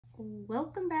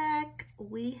Welcome back.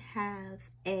 We have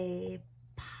a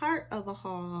part of a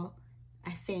haul,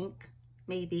 I think,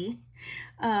 maybe,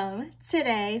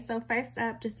 today. So first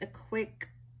up, just a quick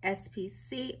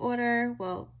SPC order.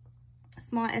 Well,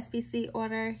 small SPC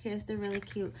order. Here's the really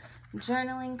cute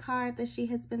journaling card that she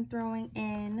has been throwing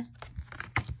in.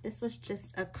 This was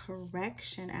just a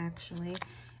correction, actually.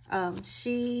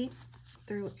 She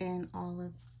threw in all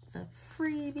of the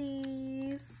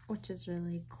freebies, which is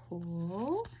really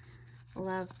cool.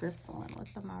 Love this one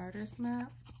with the narrator's map.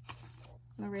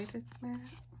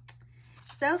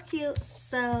 So cute.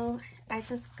 So I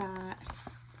just got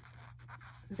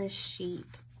the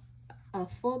sheet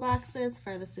of full boxes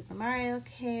for the Super Mario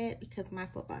kit because my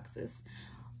full boxes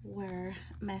were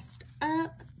messed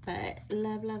up, but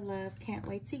love, love, love. Can't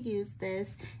wait to use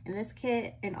this. And this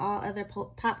kit and all other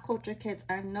pop culture kits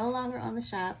are no longer on the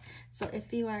shop. So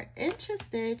if you are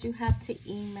interested, you have to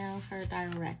email her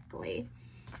directly.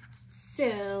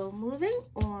 So moving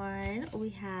on, we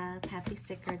have Happy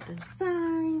Sticker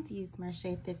Designs. Use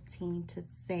Marche 15 to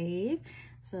save.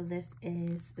 So this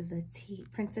is the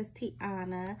Princess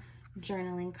Tiana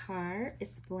journaling card.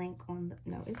 It's blank on the,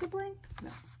 no, is it blank?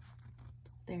 No.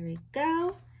 There we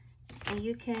go. And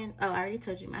you can, oh, I already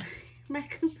told you my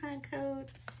coupon code.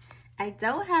 I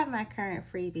don't have my current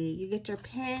freebie. You get your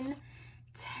pen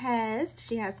test.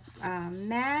 She has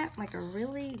matte, like a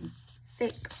really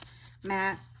thick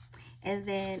matte, and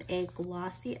then a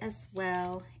glossy as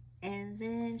well. And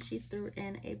then she threw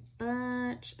in a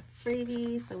bunch of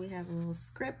freebies. So we have a little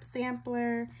script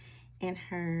sampler and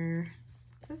her,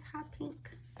 is this hot pink?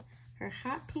 Her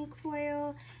hot pink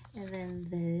foil. And then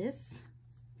this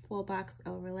full box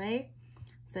overlay.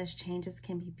 Says changes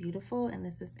can be beautiful, and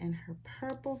this is in her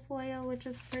purple foil, which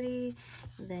is pretty.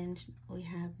 Then we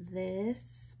have this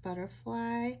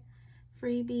butterfly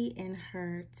freebie in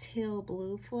her teal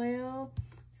blue foil.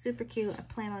 Super cute. I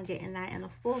plan on getting that in a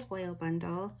full foil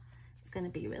bundle. It's gonna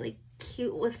be really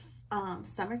cute with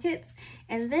summer kits.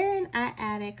 And then I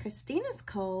added Christina's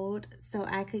code so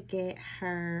I could get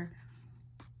her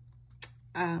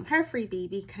freebie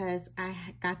because I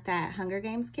got that Hunger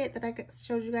Games kit that I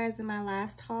showed you guys in my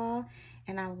last haul,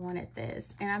 and I wanted this.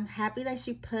 And I'm happy that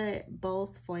she put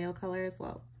both foil colors,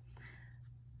 well,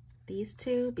 these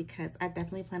two, because I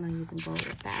definitely plan on using gold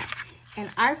with that. And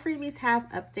our freebies have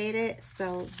updated,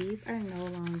 so these are no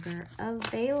longer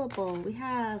available. We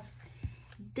have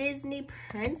Disney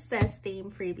princess theme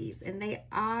freebies, and they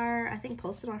are, I think,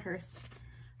 posted on her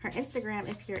Instagram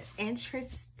if you're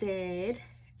interested.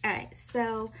 All right,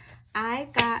 so I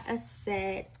got a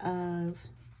set of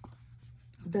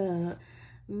the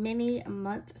mini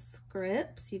month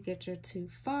scripts. You get your 2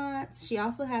 fonts. She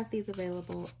also has these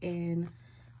available in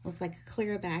with like a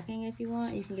clear backing if you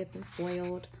want. You can get them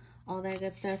foiled, all that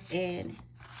good stuff. And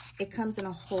it comes in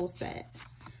a whole set,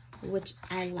 which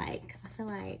I like because I feel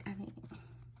like, I mean,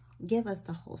 give us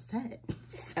the whole set.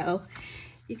 So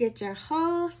you get your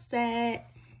whole set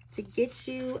to get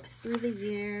you through the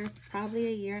year, probably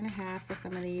a year and a half for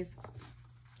some of these.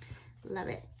 Love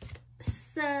it.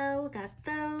 So got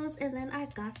those, and then I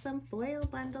got some foil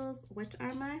bundles, which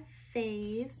are my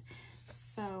faves.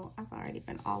 So I've already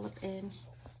been all up in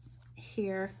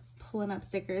here pulling up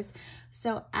stickers.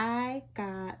 So I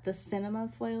got the cinnamon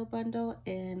foil bundle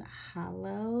in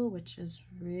Hollow, which is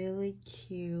really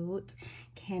cute.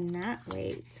 Cannot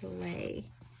wait to lay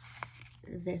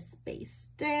this base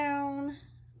down.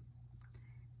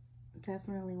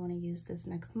 Definitely want to use this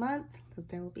next month because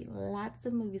there will be lots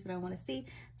of movies that I want to see.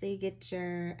 So you get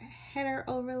your header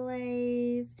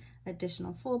overlays,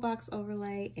 additional full box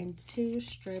overlay, and 2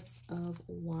 strips of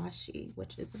washi,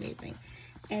 which is amazing.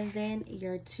 And then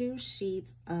your 2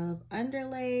 sheets of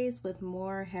underlays with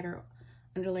more header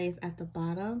underlays at the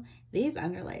bottom. These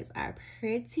underlays are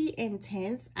pretty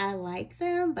intense. I like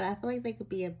them, but I feel like they could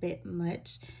be a bit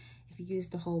much if you use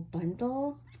the whole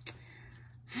bundle.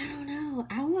 I don't know.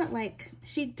 I want, like,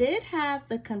 she did have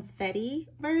the confetti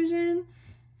version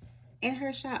in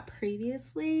her shop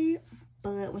previously,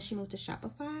 but when she moved to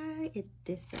Shopify, it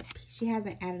disappeared. She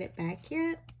hasn't added it back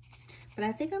yet. But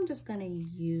I think I'm just going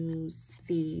to use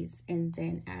these and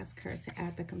then ask her to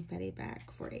add the confetti back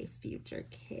for a future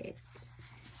kit.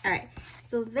 All right,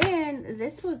 so then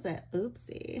this was a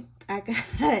oopsie. I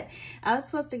was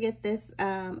supposed to get this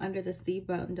under the C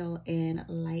bundle in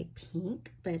light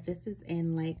pink, but this is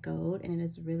in light gold, and it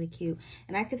is really cute.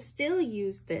 And I could still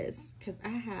use this because I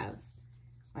have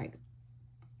like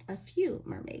a few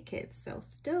mermaid kits, so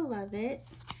still love it.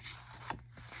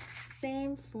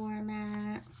 Same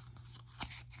format.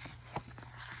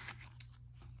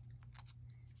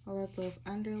 I love those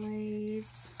underlays.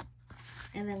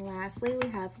 And then lastly, we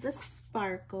have the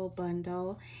sparkle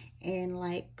bundle in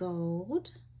light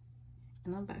gold.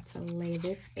 And I'm about to lay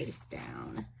this face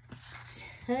down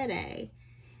today.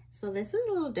 So this is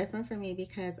a little different for me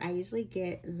because I usually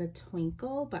get the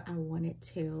twinkle, but I wanted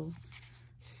to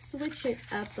switch it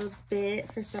up a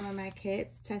bit for some of my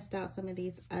kits, test out some of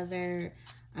these other,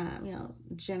 you know,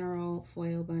 general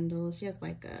foil bundles. She has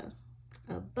like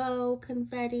a bow,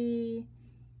 confetti,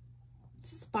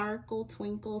 sparkle,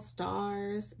 twinkle,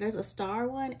 stars. There's a star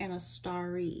one and a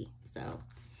starry. So,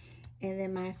 and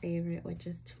then my favorite, which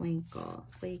is twinkle.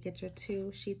 So you get your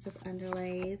 2 sheets of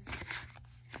underlays.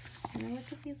 And then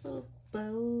look at these little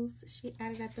bows she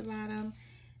added at the bottom.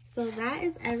 So that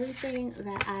is everything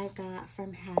that I got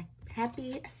from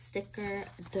Happy Sticker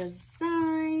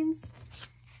Designs.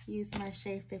 Use my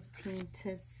Shade 15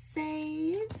 to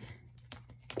save.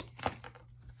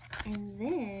 And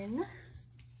then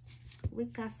we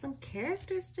got some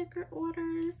character sticker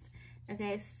orders.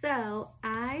 Okay, so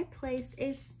I placed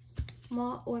a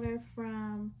small order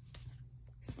from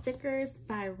Stickers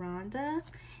by Rhonda,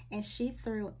 and she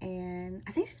threw in,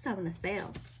 I think she was having a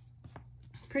sale.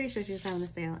 Pretty sure she was having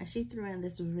a sale, and she threw in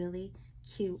this really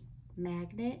cute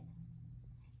magnet,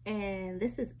 and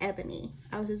this is Ebony.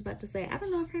 I was just about to say, I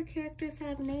don't know if her characters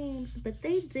have names, but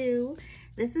they do.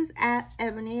 This is at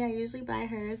Ebony. I usually buy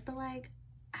hers, but like,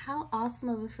 how awesome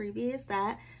of a freebie is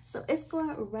that? So it's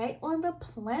going right on the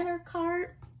planner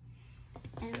cart.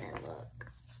 And then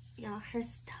look, y'all, her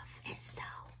stuff is so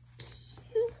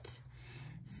cute.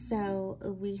 So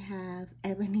we have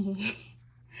Ebony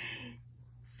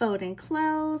folding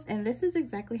clothes, and this is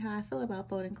exactly how I feel about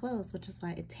folding clothes, which is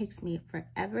why it takes me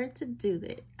forever to do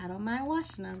it. I don't mind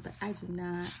washing them, but I do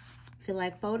not feel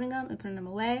like folding them and putting them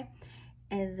away.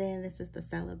 And then this is the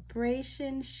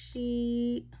celebration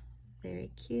sheet.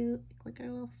 Very cute. Look at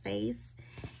her little face.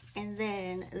 And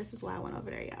then this is why I went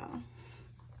over there, y'all.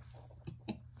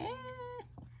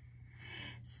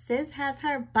 Sis has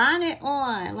her bonnet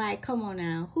on. Like, come on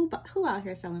now. Who out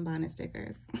here selling bonnet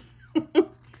stickers?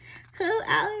 Who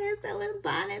out here selling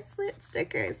bonnet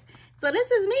stickers? So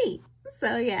this is me.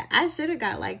 So yeah, I should have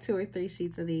got like 2 or 3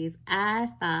 sheets of these. I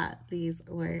thought these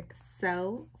were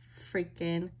so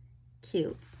freaking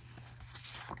cute.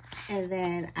 And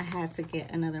then I had to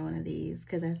get another one of these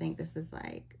because I think this is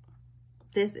like,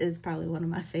 this is probably one of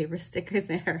my favorite stickers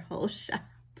in her whole shop.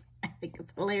 I think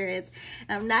it's hilarious.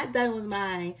 I'm not done with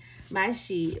my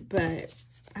sheet, but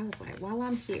I was like, while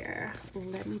I'm here,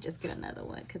 let me just get another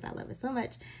one because I love it so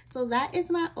much. So that is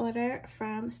my order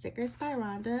from Stickers by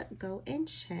Rhonda. Go and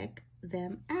check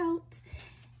them out.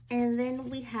 And then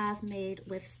we have Made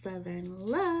with Southern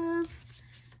Love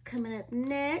coming up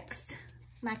next.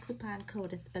 My coupon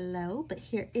code is below, but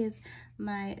here is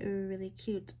my really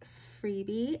cute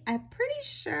freebie. I'm pretty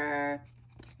sure,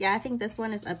 yeah, I think this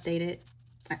one is updated.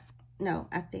 No,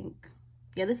 I think,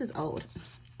 yeah, this is old.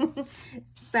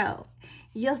 So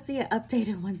you'll see an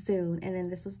updated one soon. And then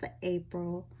this was the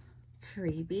April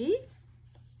freebie.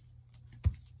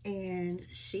 And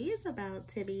she is about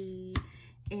to be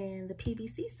in the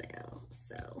PBC sale.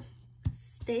 So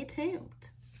stay tuned.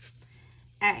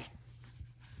 All right.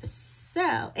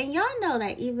 So, and y'all know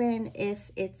that even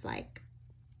if it's like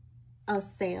a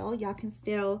sale, y'all can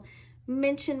still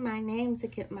mention my name to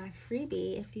get my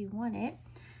freebie if you want it.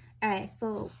 All right,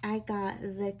 so I got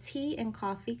the tea and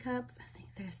coffee cups. I think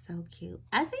they're so cute.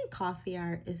 I think coffee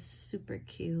art is super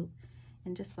cute,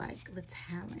 and just like the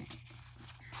talent.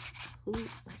 Like,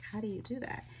 how do you do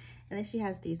that? And then she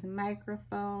has these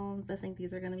microphones. I think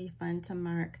these are gonna be fun to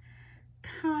mark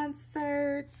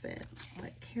concerts and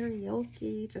like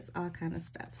karaoke, just all kind of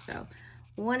stuff. So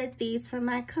wanted these for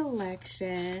my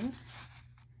collection.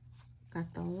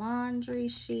 Got the laundry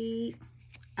sheet.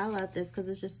 I love this because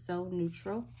it's just so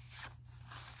neutral.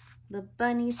 The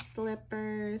bunny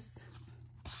slippers.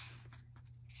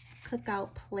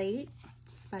 Cookout plate.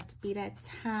 It's about to be that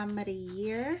time of the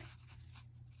year,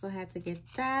 so I had to get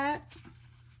that.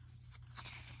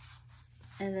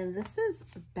 And then this is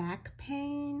back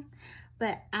pain,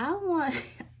 but I'm gonna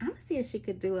see if she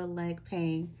could do a leg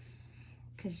pain,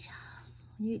 because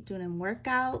you do them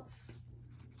workouts,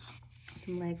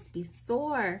 them legs be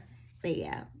sore. But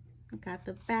yeah, I got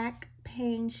the back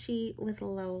pain sheet with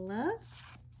Lola.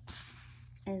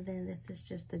 And then this is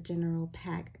just the general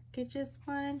packages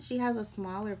one. She has a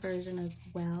smaller version as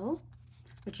well,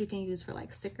 which you can use for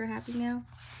like sticker Happy Meal.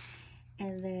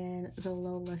 And then the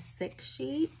Lola sick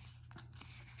sheet.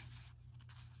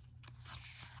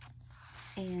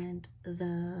 And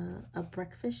a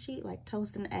breakfast sheet, like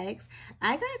toast and eggs.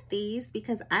 I got these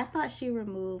because I thought she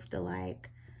removed the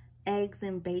like eggs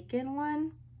and bacon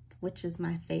one, which is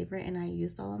my favorite, and I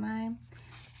used all of mine.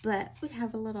 But we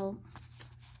have a little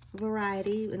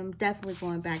variety, and I'm definitely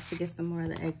going back to get some more of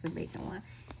the eggs and bacon one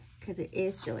because it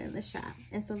is still in the shop.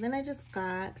 And so then I just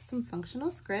got some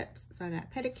functional scripts. So I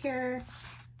got pedicure,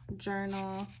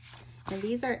 journal, and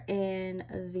these are in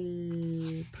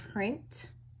the print.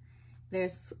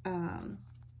 There's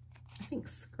I think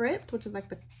script, which is like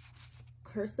the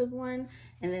cursive one,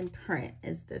 and then print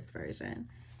is this version.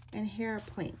 And hair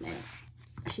appointment.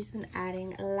 She's been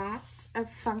adding lots of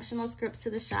functional scripts to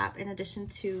the shop in addition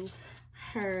to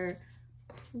her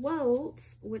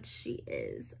quotes, which she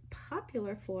is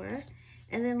popular for.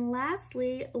 And then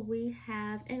lastly, we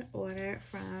have an order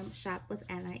from Shop with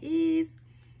Anais.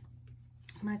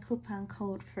 My coupon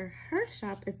code for her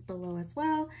shop is below as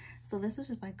well. So this is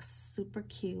just like super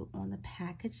cute on the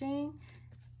packaging.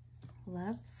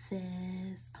 Love this.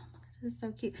 Oh my god, this is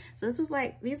so cute. So this was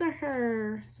like, these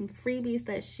are some freebies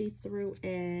that she threw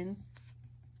in.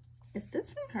 Is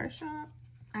this from her shop?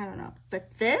 I don't know.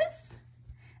 But this,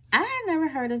 I had never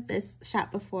heard of this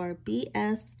shop before.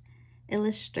 BS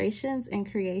Illustrations and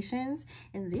Creations.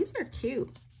 And these are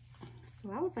cute. So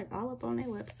I was like all up on their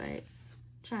website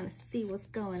trying to see what's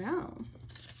going on.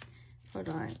 Hold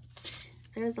on.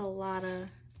 There's a lot of,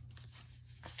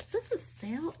 is this a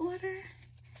sale order?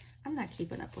 I'm not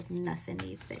keeping up with nothing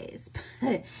these days,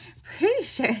 but pretty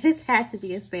sure this had to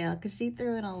be a sale because she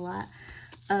threw in a lot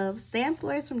of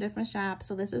samplers from different shops.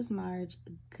 So this is Marge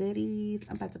Goodies.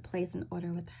 I'm about to place an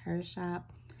order with her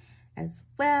shop as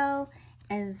well.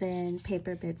 And then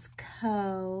Paper Bits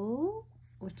Co.,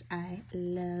 which I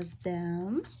love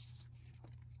them.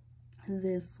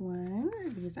 This one,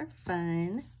 these are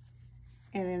fun.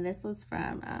 And then this was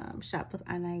from Shop with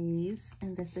Anais,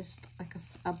 and this is like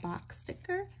a box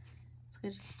sticker. So I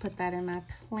just put that in my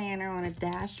planner on a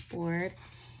dashboard.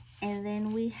 And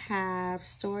then we have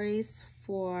Stories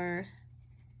for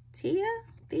Thea,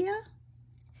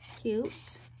 cute.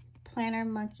 Planner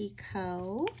Monkey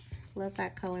Co., love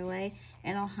that colorway.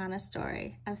 And Ohana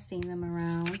Story, I've seen them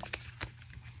around.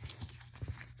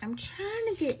 I'm trying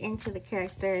to get into the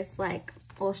characters, like,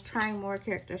 I was trying more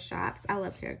character shops. I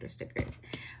love character stickers.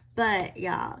 But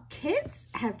y'all, kids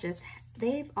have just,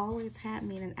 they've always had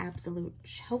me in an absolute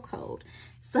chokehold.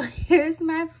 So here's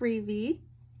my freebie.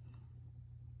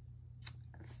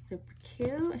 Super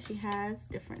cute. She has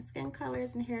different skin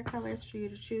colors and hair colors for you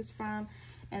to choose from.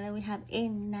 And then we have a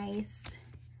nice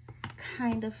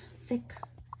kind of thick,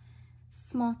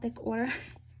 small, thick order.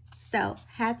 So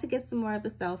had to get some more of the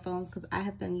cell phones because I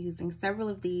have been using several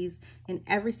of these in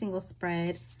every single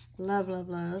spread. Love, love,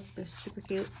 love. They're super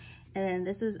cute. And then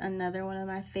this is another one of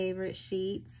my favorite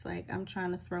sheets. Like, I'm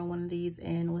trying to throw one of these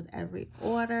in with every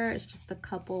order. It's just a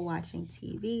couple watching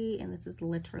TV, and this is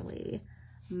literally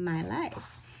my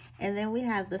life. And then we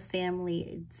have the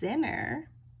family dinner,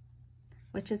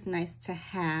 which is nice to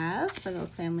have for those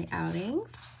family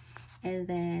outings. And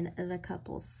then the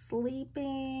couple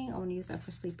sleeping. I want to use that for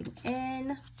sleeping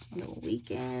in on the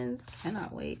weekends.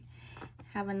 Cannot wait.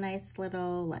 Have a nice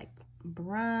little like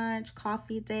brunch,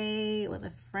 coffee date with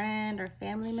a friend or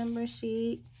family member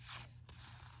sheet.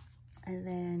 And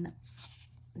then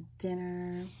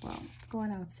dinner, well,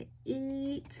 going out to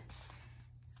eat.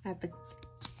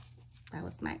 That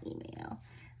was my email.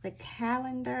 The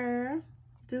calendar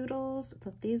doodles, I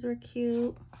thought these were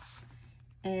cute.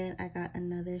 And I got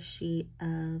another sheet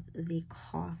of the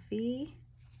coffee.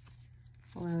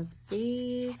 Love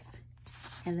these.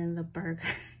 And then the burger.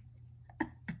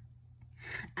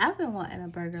 I've been wanting a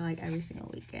burger like every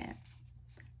single weekend.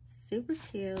 Super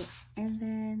cute. And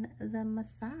then the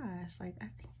massage. Like, I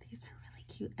think these are really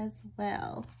cute as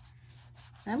well.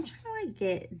 And I'm trying to like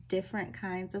get different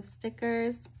kinds of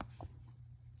stickers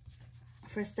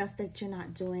for stuff that you're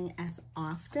not doing as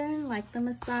often, like the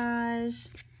massage.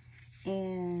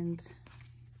 And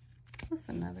what's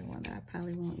another one that I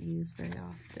probably won't use very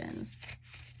often?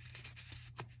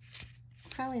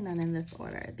 Probably none in this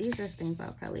order. These are things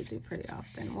I'll probably do pretty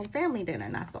often. Well, family dinner,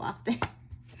 not so often,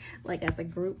 like as a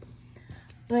group.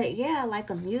 But yeah, like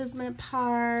amusement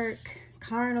park,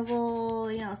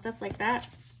 carnival, you know, stuff like that.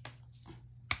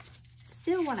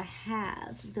 Still want to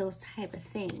have those type of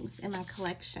things in my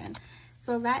collection.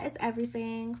 So that is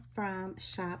everything from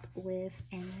Shop with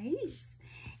Anais.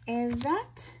 And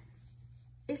that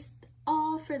is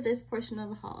all for this portion of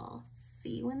the haul.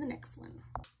 See you in the next one.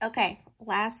 Okay,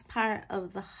 last part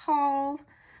of the haul.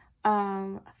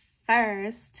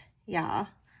 First, y'all,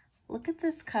 look at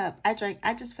this cup. I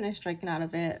just finished drinking out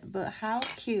of it, but how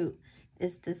cute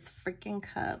is this freaking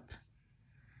cup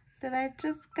that I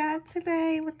just got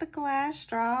today with the glass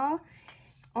straw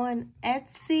on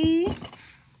Etsy?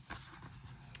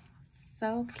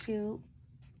 So cute.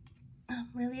 I'm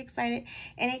really excited.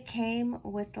 And it came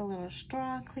with a little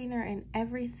straw cleaner and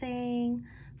everything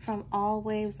from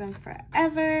Always and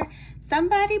Forever.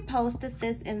 Somebody posted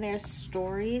this in their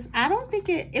stories. I don't think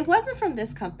it wasn't from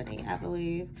this company, I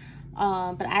believe.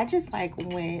 But I just like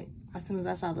went as soon as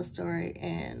I saw the story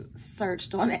and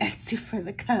searched on Etsy for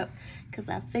the cup, because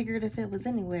I figured if it was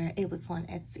anywhere, it was on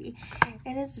Etsy.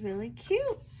 And it's really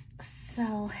cute.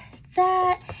 So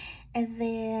that, and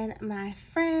then my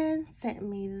friend sent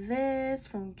me this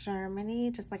from Germany,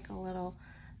 just like a little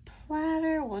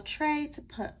platter, well, tray to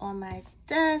put on my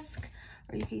desk,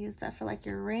 or you can use that for like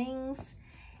your rings.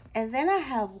 And then I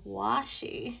have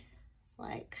washi,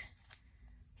 like,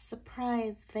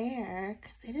 surprise there,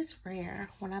 because it is rare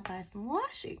when I buy some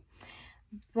washi.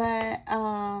 But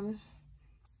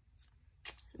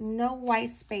no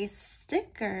white space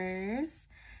stickers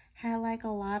had like a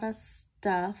lot of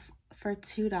stuff for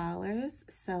 $2,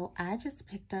 so I just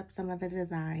picked up some of the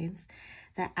designs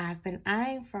that I've been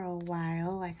eyeing for a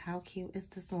while. Like, how cute is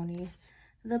this one?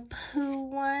 The Pooh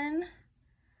one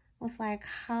with like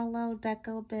hollow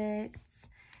deco bits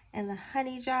and the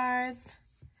honey jars.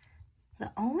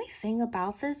 The only thing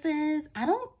about this is I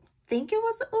don't think it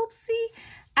was an oopsie.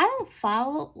 I don't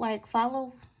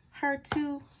follow her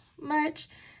too much,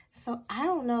 so I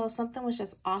don't know if something was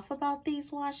just off about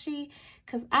these washi,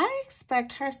 because I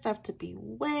expect her stuff to be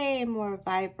way more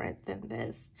vibrant than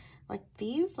this. Like,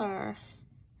 these are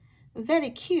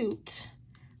very cute.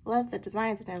 Love the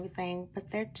designs and everything, but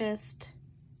they're just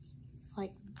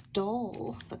like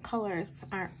dull. The colors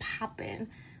aren't popping.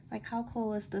 Like, how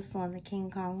cool is this one, the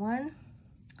King Kong one?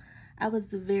 I was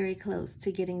very close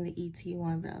to getting the ET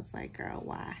one, but I was like, girl,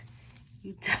 why?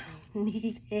 You don't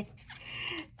need it.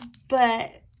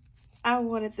 But I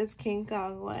wanted this King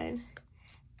Kong one.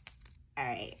 All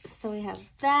right, so we have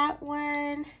that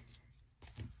one.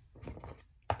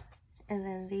 And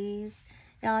then these.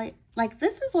 Y'all, like,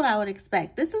 this is what I would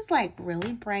expect. This is like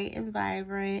really bright and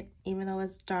vibrant, even though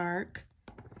it's dark.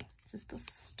 This is the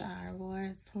Star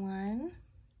Wars one.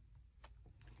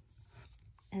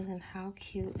 And then how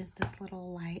cute is this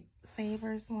little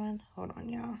lightsabers one? Hold on,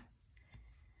 y'all.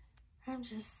 I'm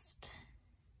just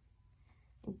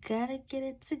gotta get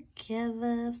it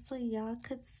together so y'all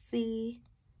could see.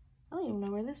 I don't even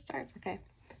know where this starts. Okay.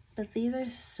 But these are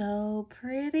so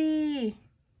pretty.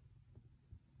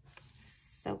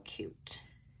 So cute.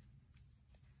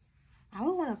 I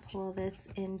would want to pull this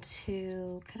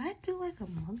into, could I do like a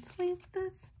monthly with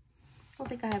this? I don't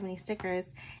think I have any stickers.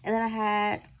 And then I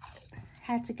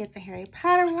had to get the Harry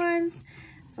Potter ones.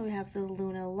 So we have the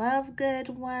Luna Lovegood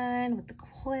one with the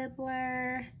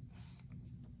Quibbler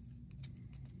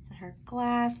and her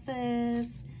glasses,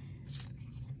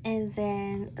 and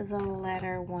then the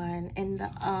letter one and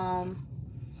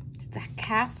the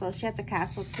castle. She had the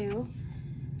castle too,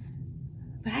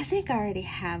 but I think I already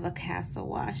have a castle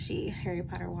washi, Harry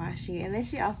Potter washi. And then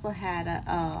she also had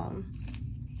a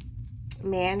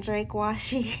Mandrake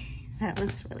washi. That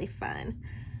was really fun.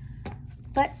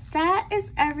 But that is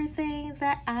everything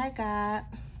that I got.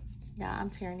 Yeah, I'm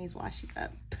tearing these washies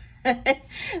up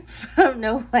from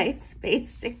no white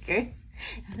space stickers.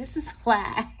 And this is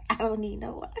why I don't need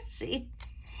no washi,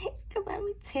 because I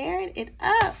be tearing it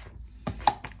up.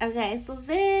 Okay, so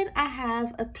then I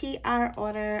have a PR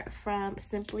order from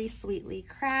Simply Sweetly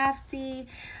Crafty.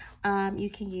 You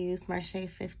can use Marche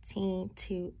 15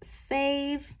 to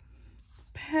save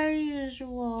per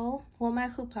usual. Well, my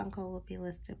coupon code will be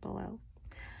listed below.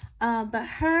 But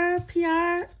her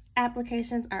PR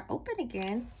applications are open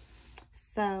again.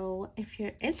 So if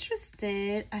you're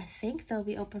interested, I think they'll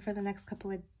be open for the next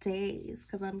couple of days,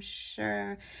 because I'm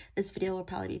sure this video will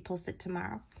probably be posted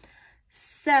tomorrow.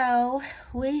 So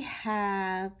we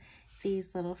have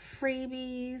these little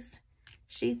freebies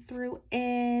she threw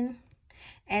in.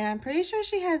 And I'm pretty sure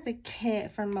she has a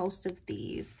kit for most of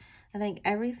these. I think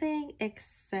everything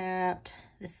except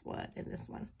this one and this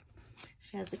one.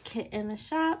 She has a kit in the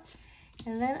shop.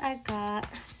 And then I got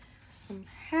some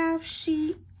half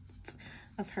sheets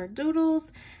of her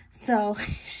doodles. So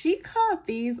she called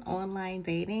these online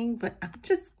dating, but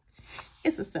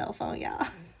it's a cell phone, y'all.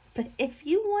 But if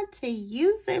you want to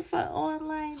use it for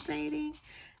online dating,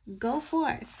 go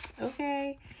forth,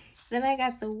 okay? Then I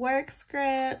got the work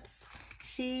scripts.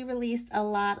 She released a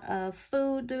lot of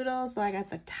food doodles. So I got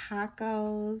the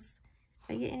tacos.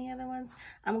 Did I get any other ones?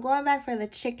 I'm going back for the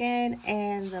chicken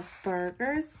and the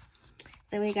burgers.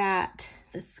 Then we got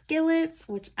the skillets,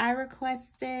 which I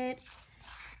requested.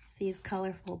 These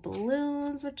colorful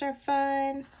balloons, which are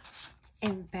fun.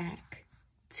 And back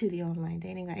to the online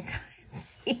dating icon.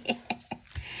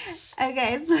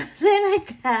 Okay, so then I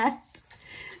got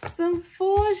some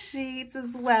full sheets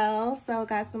as well. So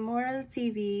got some more of the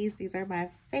TVs. These are my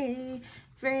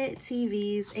favorite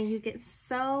TVs, and you get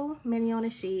so many on a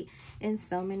sheet in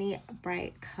so many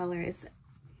bright colors.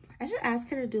 I should ask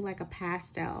her to do like a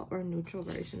pastel or neutral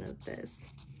version of this.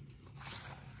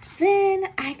 Then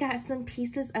I got some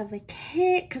pieces of a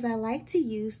kit because I like to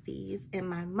use these in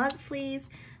my monthlies.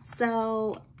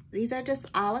 So these are just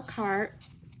a la carte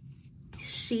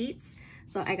sheets.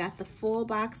 So I got the full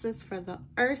boxes for the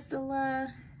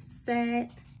Ursula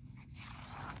set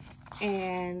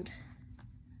and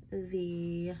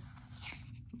the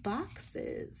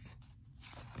boxes.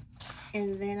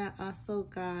 And then I also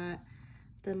got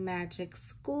the Magic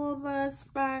School Bus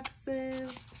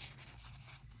boxes.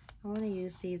 I want to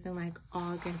use these in like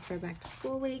August for back to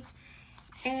school week.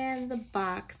 And the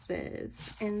boxes.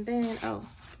 And then, oh,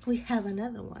 we have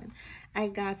another one. I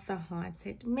got the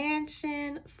Haunted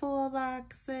Mansion full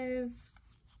boxes.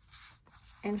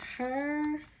 And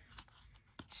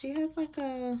she has like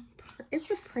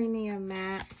it's a premium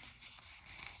mat.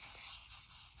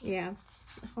 Yeah,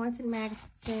 Haunted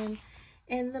Mansion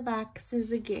in the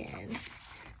boxes again.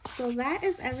 So that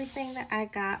is everything that I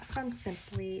got from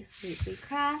Simply Sweetly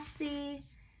Crafty.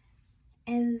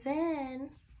 And then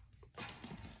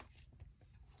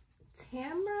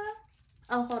Tamra,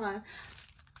 oh, hold on.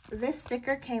 This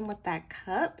sticker came with that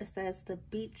cup. It says the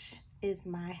beach is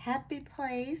my happy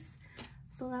place.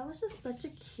 So that was just such a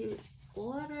cute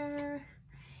order.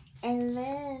 And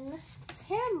then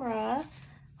Tamra,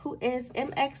 who is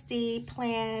MXD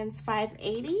Plans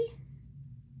 580.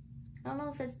 I don't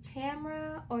know if it's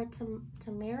Tamra or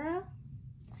Tamira.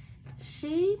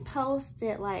 She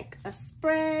posted like a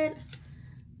spread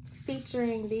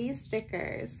featuring these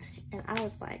stickers. And I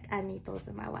was like, I need those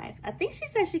in my life. I think she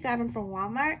said she got them from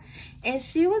Walmart. And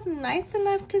she was nice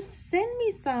enough to send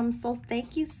me some. So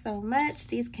thank you so much.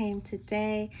 These came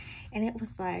today. And it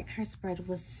was like, her spread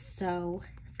was so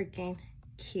freaking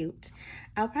cute.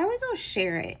 I'll probably go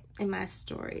share it in my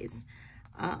stories.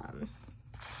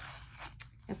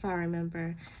 If I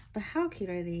remember. But how cute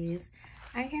are these?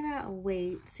 I cannot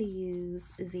wait to use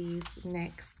these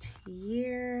next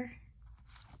year.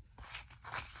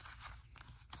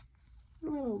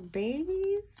 Little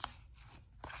babies.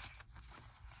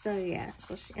 So yeah,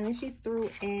 and then she threw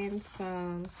in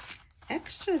some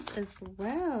extras as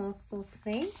well. So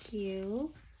thank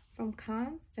you from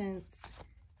Constance.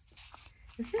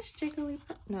 Is this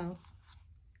Jigglypuff? No.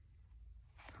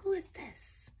 Who is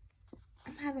this?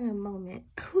 I'm having a moment.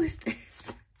 Who is this?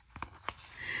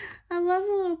 I love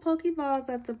the little Pokeballs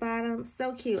at the bottom.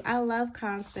 So cute. I love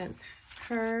Constance.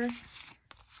 Her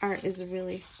art is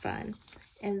really fun.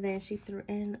 And then she threw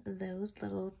in those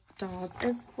little dolls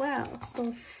as well.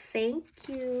 So thank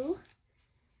you.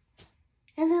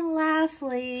 And then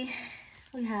lastly,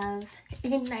 we have a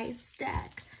nice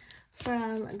stack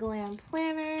from Glam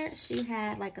Planner. She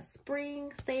had like a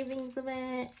spring savings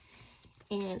event.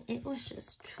 And it was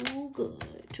just too good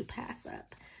to pass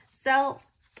up. So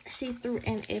she threw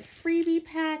in a freebie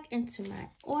pack into my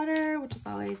order, which is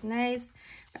always nice.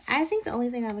 But I think the only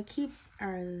thing I would keep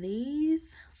are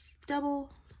these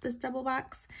this double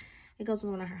box. It goes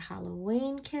with one of her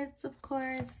Halloween kits, of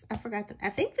course. I forgot that. I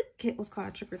think the kit was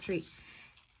called Trick or Treat.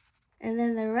 And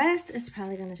then the rest is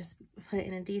probably going to just put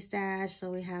in a D-stash. So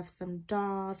we have some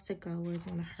dolls to go with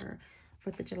one of her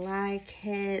 4th of July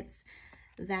kits.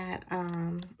 That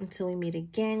Until We Meet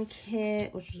Again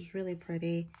kit, which is really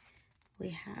pretty.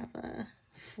 We have a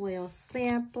foil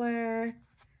sampler,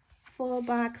 full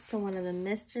box to one of the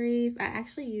mysteries. I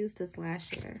actually used this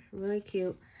last year. Really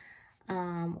cute.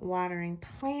 Watering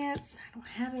plants. I don't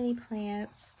have any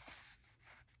plants.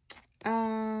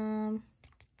 I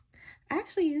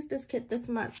actually used this kit this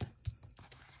month.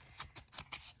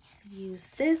 Use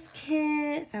this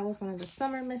kit. That was one of the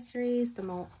summer mysteries. The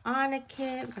Moana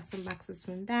kit. We got some boxes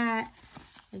from that.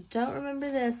 I don't remember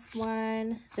this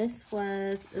one. This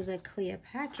was the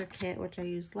Cleopatra kit, which I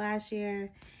used last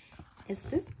year. Is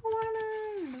this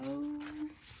Moana? No.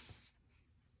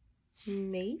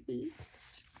 Maybe.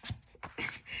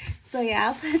 So yeah,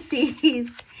 I'll put these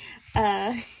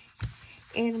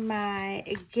in my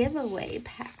giveaway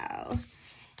pile.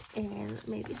 And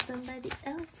maybe somebody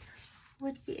else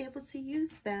would be able to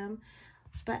use them.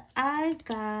 But I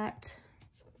got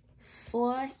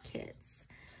 4 kits.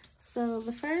 So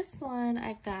the first one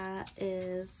I got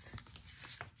is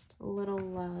Little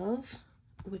Love,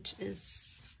 which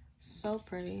is so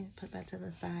pretty. Put that to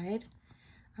the side.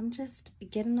 I'm just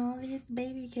getting all these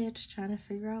baby kits, trying to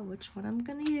figure out which one I'm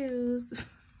gonna use.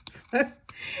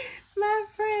 My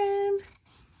friend.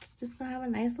 Just gonna have a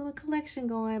nice little collection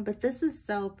going. But this is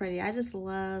so pretty. I just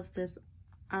love this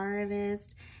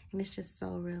artist, and it's just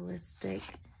so realistic.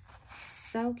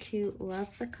 So cute. Love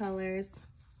the colors.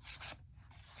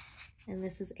 And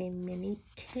this is a mini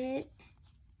kit.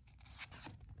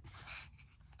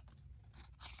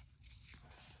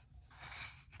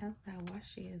 Oh, that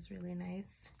washi is really nice.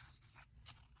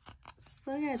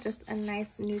 So yeah, just a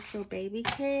nice neutral baby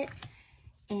kit.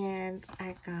 And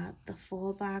I got the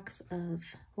full box of,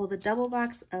 well, the double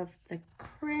box of the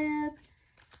crib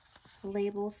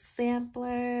label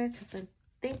sampler, because I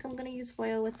think I'm going to use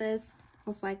foil with this,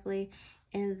 most likely.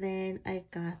 And then I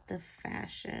got the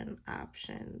fashion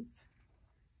options,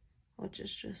 which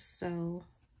is just so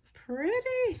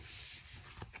pretty.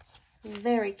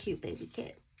 Very cute baby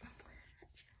kit.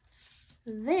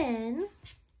 Then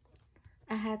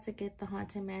I had to get the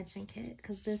Haunted Mansion kit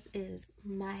because this is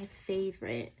my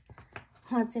favorite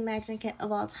Haunted Mansion kit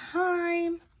of all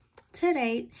time to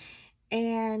date.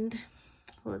 And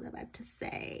what was I about to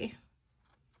say?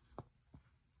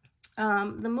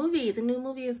 The new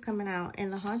movie is coming out,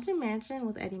 and the Haunted Mansion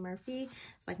with Eddie Murphy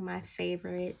is like my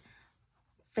favorite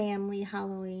family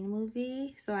Halloween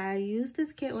movie. So I used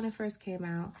this kit when it first came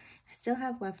out. I still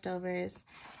have leftovers,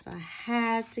 so I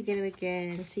had to get it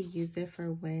again to use it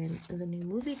for when the new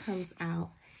movie comes out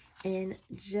in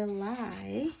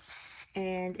July.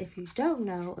 And if you don't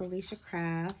know, Alicia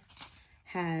Craft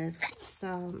has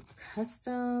some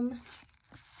custom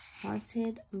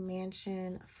Haunted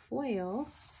Mansion foil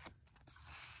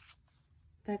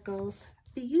that goes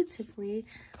beautifully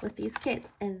with these kits.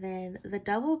 And then the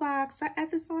double box, did I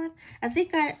add this on? I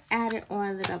think I added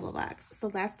on the double box. So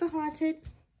that's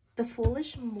the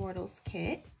Foolish Mortals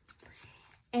kit.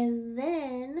 And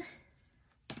then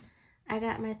I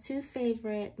got my two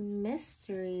favorite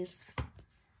mysteries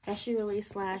that she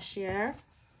released last year.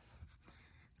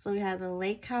 So we have the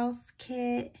Lake House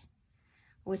kit,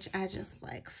 which I just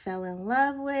like fell in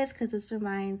love with because this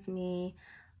reminds me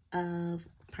of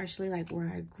partially like where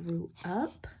I grew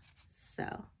up.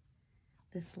 So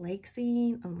this lake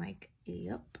scene, I'm like,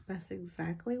 yep, that's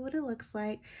exactly what it looks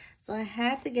like. So I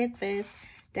had to get this.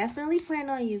 Definitely plan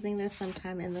on using this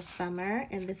sometime in the summer.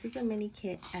 And this is a mini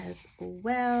kit as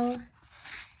well.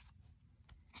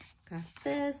 Got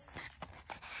this.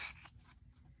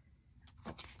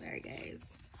 Oops, sorry guys.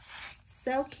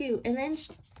 So cute. And then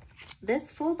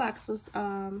this full box was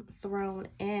thrown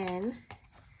in.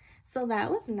 So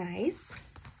that was nice.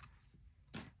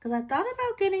 Because I thought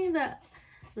about getting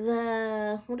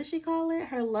the what does she call it?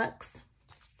 Her Luxe.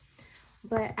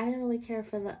 But I didn't really care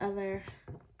for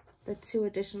the two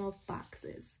additional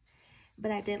boxes.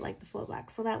 But I did like the full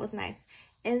box. So that was nice.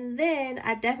 And then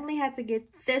I definitely had to get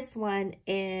this one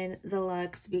in the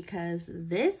Luxe because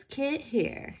this kit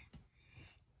here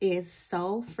is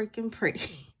so freaking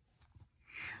pretty.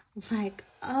 Like,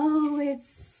 oh, it's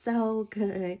so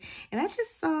good. And I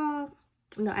just saw,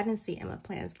 no, I didn't see Emma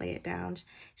Plans lay it down.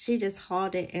 She just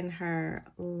hauled it in her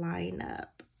lineup.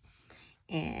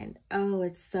 And oh,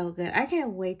 it's so good. I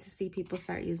can't wait to see people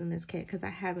start using this kit because I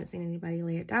haven't seen anybody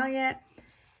lay it down yet.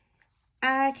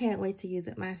 I can't wait to use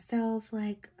it myself.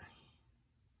 Like,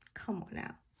 come on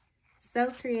now.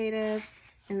 So creative.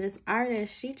 And this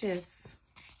artist,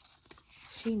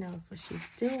 she knows what she's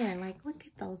doing. Like, look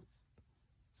at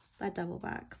that double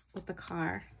box with the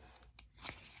car.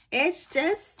 It's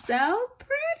just so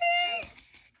pretty.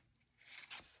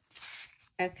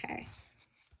 Okay.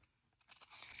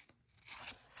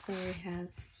 So we have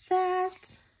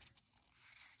that.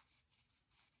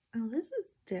 Oh, this is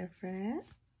different.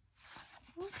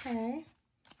 Okay.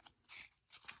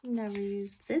 Never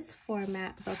used this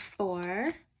format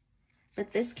before.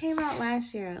 But this came out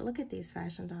last year. Look at these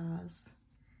fashion dolls.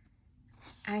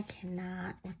 I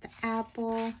cannot with the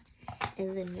apple.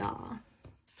 And then y'all,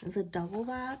 the double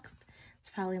box.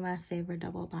 It's probably my favorite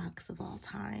double box of all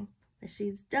time that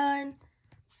she's done.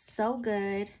 So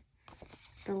good.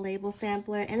 The label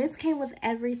sampler. And this came with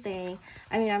everything.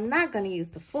 I mean, I'm not going to use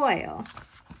the foil,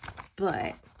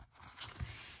 but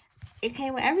it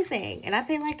came with everything. And I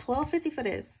paid like $12.50 for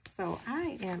this. So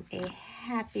I am a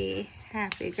happy,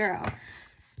 happy girl.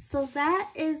 So that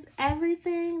is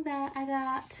everything that I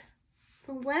got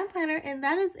from Glam Planner. And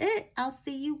that is it. I'll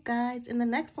see you guys in the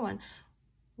next one,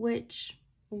 which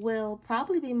will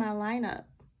probably be my lineup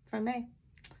for May.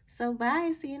 So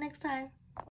bye. See you next time.